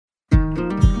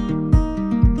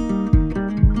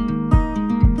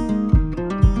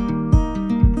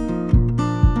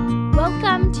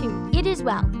Welcome to It Is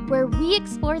Well, where we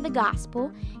explore the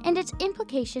gospel and its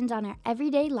implications on our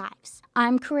everyday lives.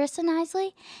 I'm Carissa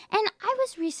Nisly, and I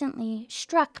was recently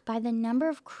struck by the number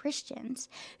of Christians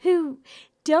who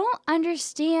don't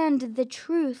understand the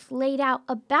truth laid out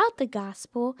about the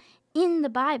gospel in the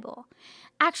Bible.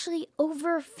 Actually,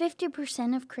 over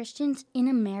 50% of Christians in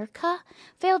America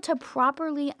fail to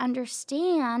properly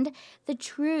understand the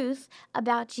truth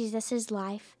about Jesus'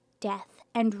 life, death,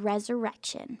 and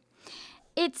resurrection.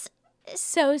 It's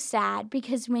so sad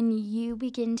because when you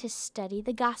begin to study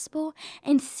the gospel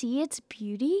and see its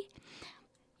beauty,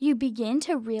 you begin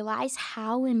to realize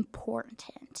how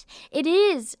important it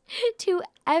is to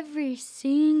every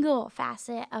single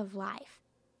facet of life.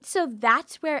 So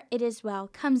that's where It Is Well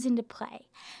comes into play.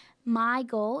 My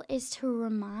goal is to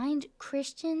remind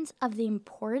Christians of the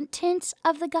importance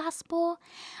of the gospel.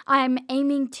 I'm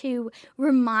aiming to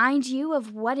remind you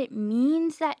of what it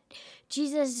means that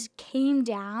Jesus came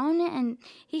down and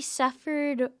he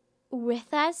suffered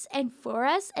with us and for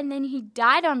us, and then he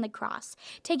died on the cross,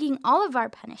 taking all of our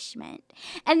punishment,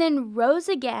 and then rose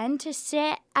again to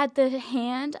sit at the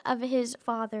hand of his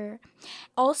Father.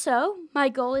 Also, my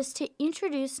goal is to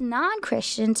introduce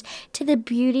non-Christians to the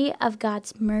beauty of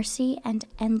God's mercy and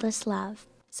endless love.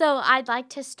 So I'd like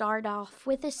to start off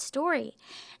with a story.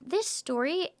 This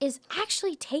story is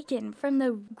actually taken from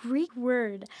the Greek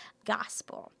word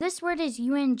gospel. This word is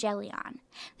Euangelion.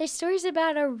 The story is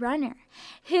about a runner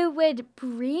who would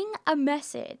bring a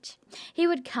message. He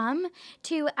would come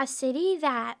to a city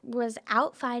that was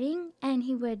out fighting, and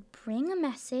he would bring a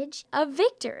message of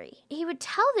victory. He would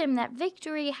tell them that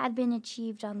victory had been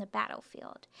achieved on the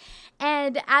battlefield.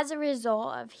 And as a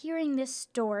result of hearing this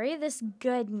story, this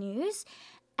good news,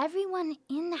 everyone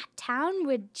in that town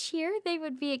would cheer. They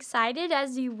would be excited,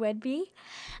 as you would be.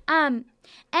 And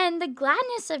the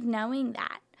gladness of knowing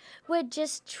that would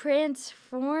just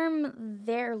transform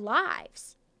their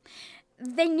lives.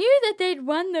 They knew that they'd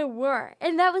won the war,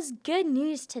 and that was good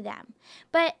news to them.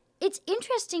 But it's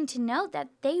interesting to note that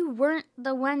they weren't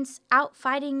the ones out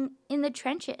fighting in the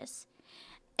trenches.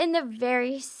 In the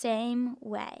very same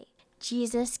way,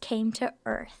 Jesus came to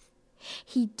earth.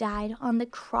 He died on the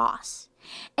cross.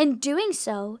 In doing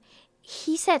so,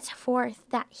 he sets forth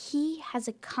that he has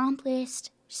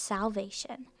accomplished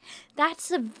salvation. That's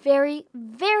the very,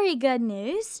 very good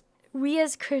news we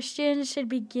as Christians should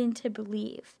begin to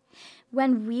believe.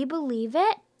 When we believe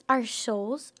it, our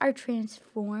souls are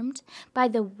transformed by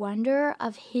the wonder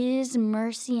of his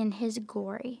mercy and his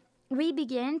glory. We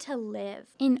begin to live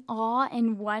in awe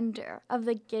and wonder of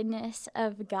the goodness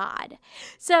of God.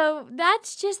 So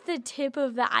that's just the tip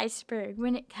of the iceberg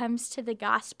when it comes to the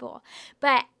gospel.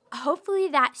 But hopefully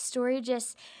that story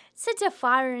just sets a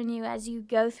fire in you as you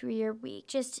go through your week,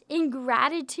 just in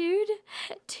gratitude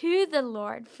to the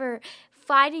Lord for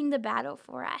fighting the battle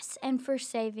for us and for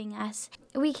saving us.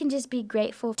 We can just be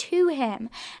grateful to him.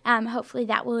 Hopefully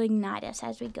that will ignite us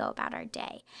as we go about our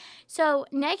day. So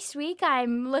next week,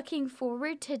 I'm looking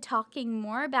forward to talking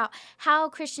more about how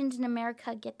Christians in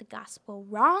America get the gospel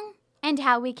wrong and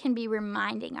how we can be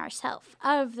reminding ourselves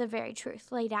of the very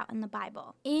truth laid out in the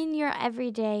Bible in your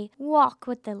everyday walk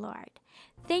with the Lord.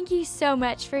 Thank you so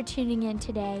much for tuning in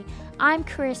today. I'm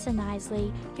Carissa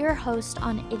Nisly, your host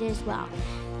on It Is Well.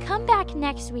 Come back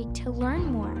next week to learn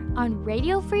more on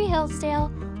Radio Free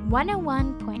Hillsdale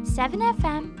 101.7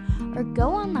 FM or go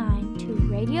online to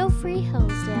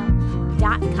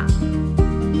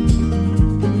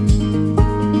radiofreehillsdale.com.